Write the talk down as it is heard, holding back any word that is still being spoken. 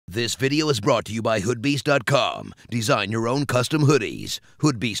This video is brought to you by hoodbeast.com. Design your own custom hoodies.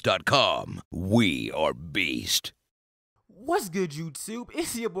 hoodbeast.com. We are beast. What's good, YouTube?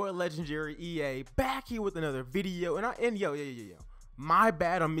 It's your boy LegendaryEA back here with another video. And yo, my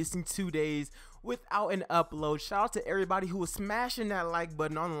bad, I'm missing 2 days without an upload. Shout out to everybody who was smashing that like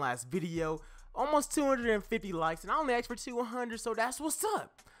button on the last video. Almost 250 likes, and I only asked for 200, so that's what's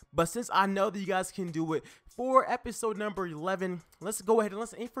up. But since I know that you guys can do it for episode number 11, let's go ahead and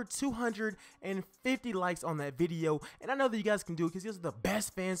let's aim for 250 likes on that video. And I know that you guys can do it because you guys are the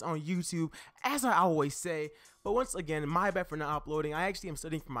best fans on YouTube, as I always say. But once again, my bad for not uploading. I actually am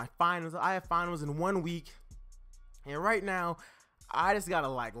studying for my finals. I have finals in 1 week, and right now I just gotta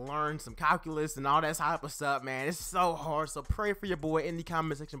learn some calculus and all that type of stuff, man. It's so hard. So pray for your boy in the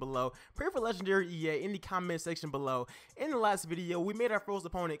comment section below. Pray for LegendaryEA in the comment section below. In the last video, we made our first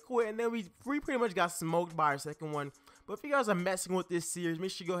opponent quit, and then we pretty much got smoked by our second one. But if you guys are messing with this series,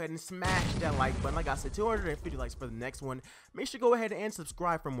 make sure you go ahead and smash that like button. Like I said, 250 likes for the next one. Make sure you go ahead and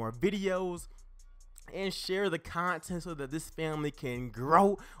subscribe for more videos and share the content so that this family can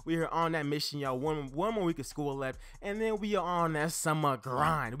grow. We are on that mission, y'all. One more week of school left, and then we are on that summer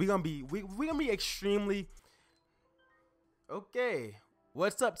grind. We're gonna be extremely okay.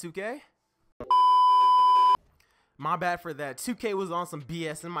 What's up, 2K? My bad for that. 2K was on some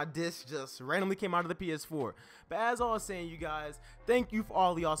BS and my disc just randomly came out of the PS4. But as I was saying, you guys, thank you for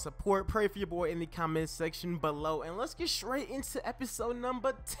all y'all support. Pray for your boy in the comment section below, and let's get straight into episode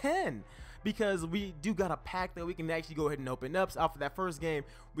number 10. Because we do got a pack that we can actually go ahead and open up. So after that first game,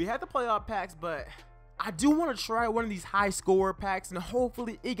 we had to play our packs, but I do want to try one of these high score packs, and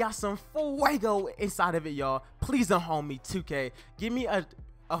hopefully it got some fuego inside of it, y'all. Please don't hold me, 2K. Give me a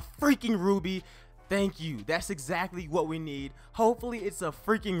freaking ruby. Thank you. That's exactly what we need. Hopefully it's a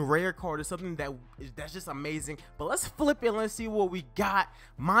freaking rare card or something that's just amazing. But let's flip it. Let's see what we got.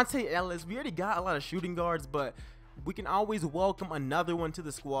 Monte Ellis. We already got a lot of shooting guards, but we can always welcome another one to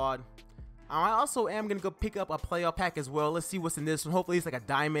the squad. I also am going to go pick up a playoff pack as well. Let's see what's in this one. Hopefully it's like a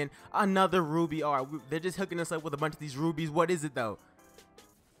diamond, another ruby. All right, they're just hooking us up with a bunch of these rubies. What is it, though?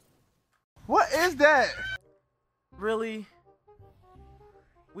 What is that? Really?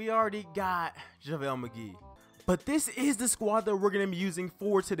 We already got JaVale McGee. But this is the squad that we're going to be using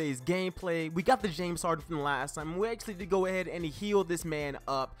for today's gameplay. We got the James Harden from the last time. We actually did go ahead and heal this man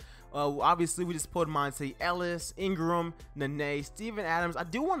up. Obviously, we just pulled Monte Ellis, Ingram, Nene, Steven Adams. I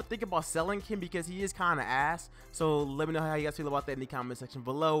do want to think about selling him because he is kind of ass. So let me know how you guys feel about that in the comment section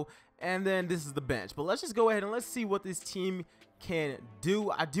below. And then this is the bench. But let's just go ahead and let's see what this team can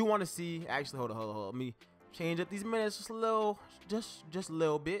do. I do want to see. Actually, hold on. Let me change up these minutes just a little, just a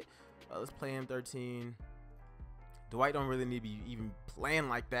little bit. Let's play him 13. Dwight don't really need to be even playing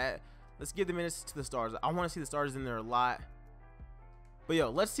like that. Let's give the minutes to the stars. I want to see the stars in there a lot. But yo,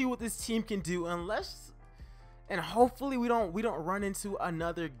 let's see what this team can do, and hopefully we don't run into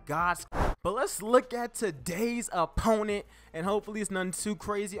another god. But let's look at today's opponent, and hopefully it's nothing too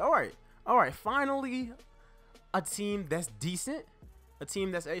crazy. All right, finally a team that's decent, a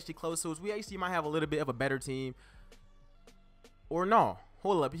team that's actually close to us. We actually might have a little bit of a better team, or no?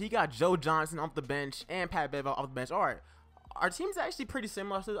 Hold up, he got Joe Johnson off the bench and Pat Bev off the bench. All right. Our team's actually pretty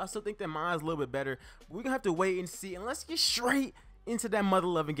similar. I still think that mine's a little bit better. But we're gonna have to wait and see, and let's get straight into that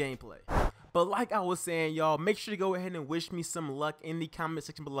mother-loving gameplay. But like I was saying, y'all, make sure to go ahead and wish me some luck in the comment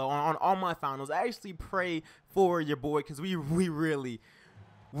section below on all my finals. I actually pray for your boy because we really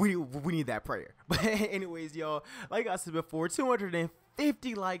need that prayer. But anyways, y'all, like I said before,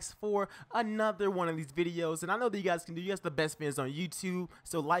 250 likes for another one of these videos, and I know that you guys can do. You guys are the best fans on YouTube,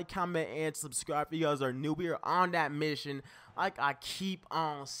 so like, comment, and subscribe if you guys are new. We are on that mission, like I keep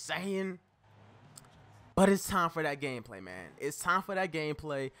on saying. But it's time for that gameplay, man. It's time for that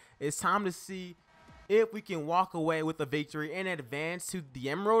gameplay. It's time to see if we can walk away with a victory and advance to the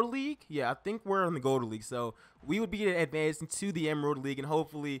Emerald League. Yeah, I think we're in the Gold League, so we would be advancing to the Emerald League, and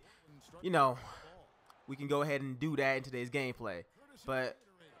hopefully, you know, we can go ahead and do that in today's gameplay. But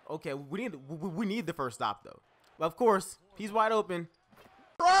okay, we need the first stop though. But of course, he's wide open.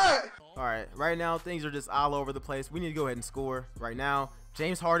 All right, right now things are just all over the place. We need to go ahead and score right now.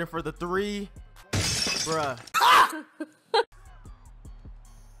 James Harden for the 3. Bruh.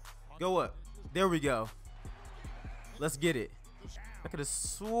 Go up. There we go. Let's get it. I could have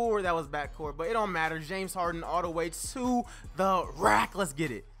swore that was backcourt, but it don't matter. James Harden all the way to the rack. Let's get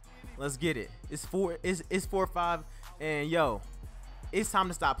it. Let's get it. It's 4-5, and yo, it's time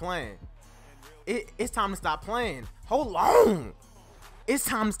to stop playing. It's time to stop playing. Hold on. It's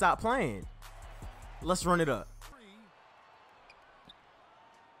time to stop playing. Let's run it up.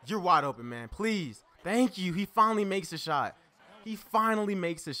 You're wide open, man. Please. Thank you. He finally makes a shot. He finally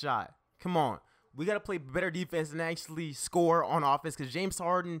makes a shot. Come on. We got to play better defense and actually score on offense because James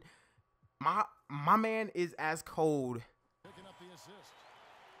Harden, my man, is as cold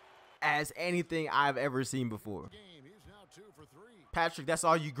as anything I've ever seen before. Patrick, that's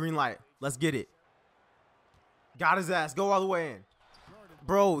all you. Green light. Let's get it. Got his ass. Go all the way in.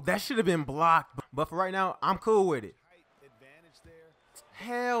 Bro, that should have been blocked. But for right now, I'm cool with it.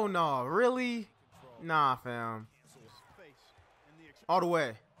 Hell no. Really? Nah, fam. All the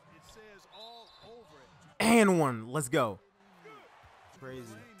way. And one. Let's go. Crazy.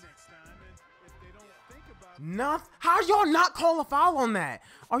 Nothing. How y'all not call a foul on that?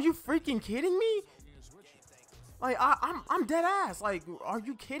 Are you freaking kidding me? Like, I'm dead ass. Like, are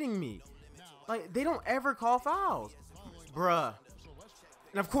you kidding me? Like, they don't ever call fouls. Bruh.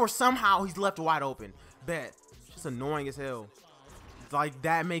 And of course, somehow he's left wide open. Bet. It's just annoying as hell. Like,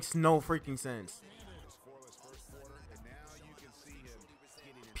 that makes no freaking sense.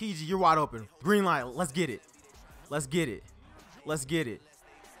 PG, you're wide open. Green light. Let's get it. Let's get it. Let's get it.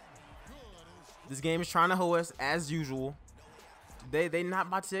 This game is trying to hoe us as usual. They're not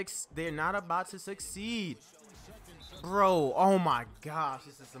about to succeed. Bro, oh my gosh,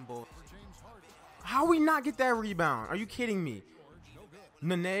 this is some bull. How we not get that rebound? Are you kidding me?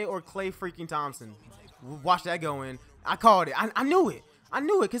 Nene or Klay freaking Thompson. Watch that go in. I called it. I knew it. I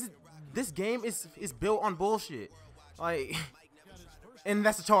knew it because this game is built on bullshit. Like, and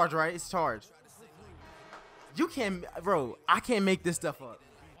that's a charge, right? It's a charge. You can't, bro. I can't make this stuff up.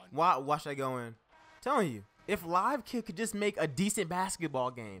 Watch that go in. I'm telling you, if Live Kid could just make a decent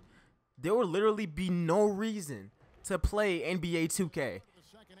basketball game, there would literally be no reason to play NBA 2K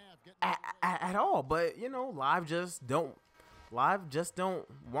at all. But you know, Live just don't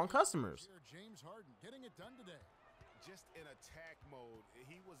want customers.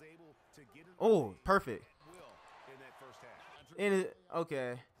 Oh, perfect.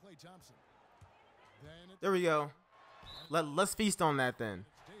 Okay. There we go. Let's feast on that then.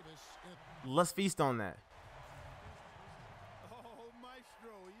 Let's feast on that. Oh,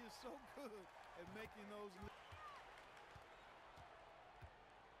 Maestro, he is so good at making those.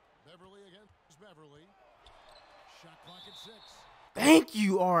 Beverly against Beverly. Shot clock at 6. Thank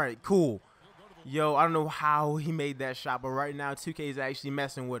you. All right, cool. Yo, I don't know how he made that shot, but right now 2K is actually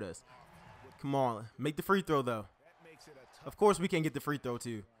messing with us. Come on, make the free throw though. Of course we can get the free throw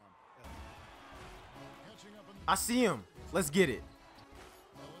too. I see him. Let's get it.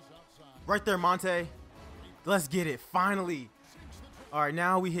 Right there, Monte. Let's get it. Finally. All right,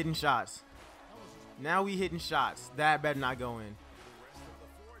 now we hitting shots. Now we hitting shots. That better not go in.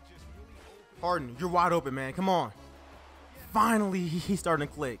 Harden, you're wide open, man. Come on. Finally, he's starting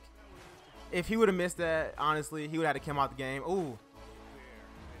to click. If he would have missed that, honestly, he would have had to come out the game. Ooh.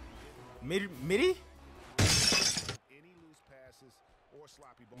 Midi?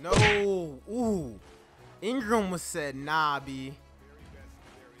 No. Ooh. Ingram was said, nah, B.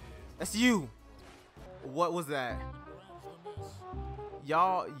 That's you. What was that?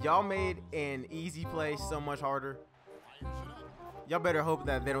 Y'all made an easy play so much harder. Y'all better hope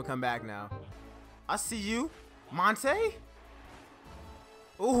that they don't come back now. I see you. Monte?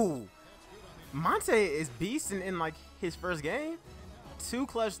 Ooh. Monte is beasting in like his first game. 2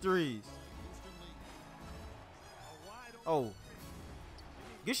 clutch threes. Oh.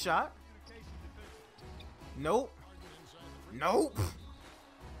 Good shot. Nope. Nope.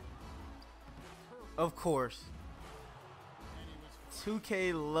 Of course.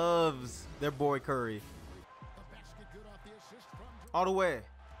 2K loves their boy Curry. All the way.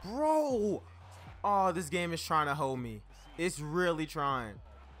 Bro. Oh, this game is trying to hold me. It's really trying.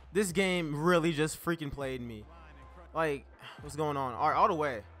 This game really just freaking played me. Like, what's going on? All right, all the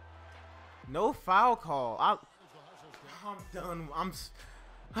way. No foul call. I'm done.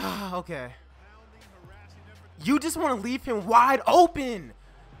 Okay. You just want to leave him wide open.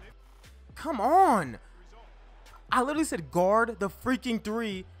 Come on. I literally said guard the freaking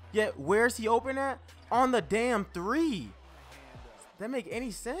 3, yet where's he open at? On the damn 3. Does that make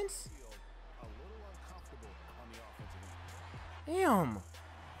any sense? Damn.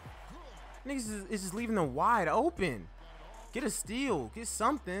 Niggas is just leaving them wide open. Get a steal. Get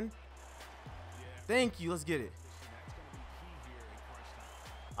something. Thank you. Let's get it.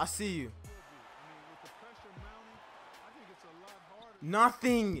 I see you.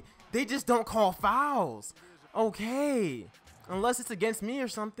 Nothing. They just don't call fouls. Okay. Unless it's against me or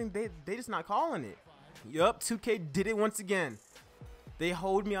something, they just not calling it. Yup, 2K did it once again. They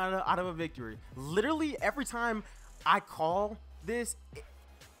hold me out of a victory. Literally every time I call this,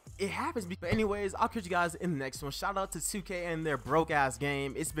 it happens. But anyways, I'll catch you guys in the next one. Shout out to 2K and their broke ass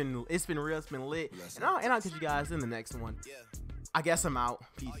game. It's been real. It's been lit. And I'll catch you guys in the next one. I guess I'm out.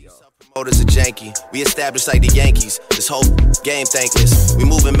 Peace, yo. Promoters are janky. We established like the Yankees. This whole game thankless. We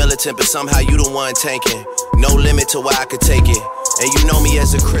moving militant, but somehow you the one tanking. No limit to where I could take it. And you know me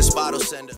as a crisp bottle sender.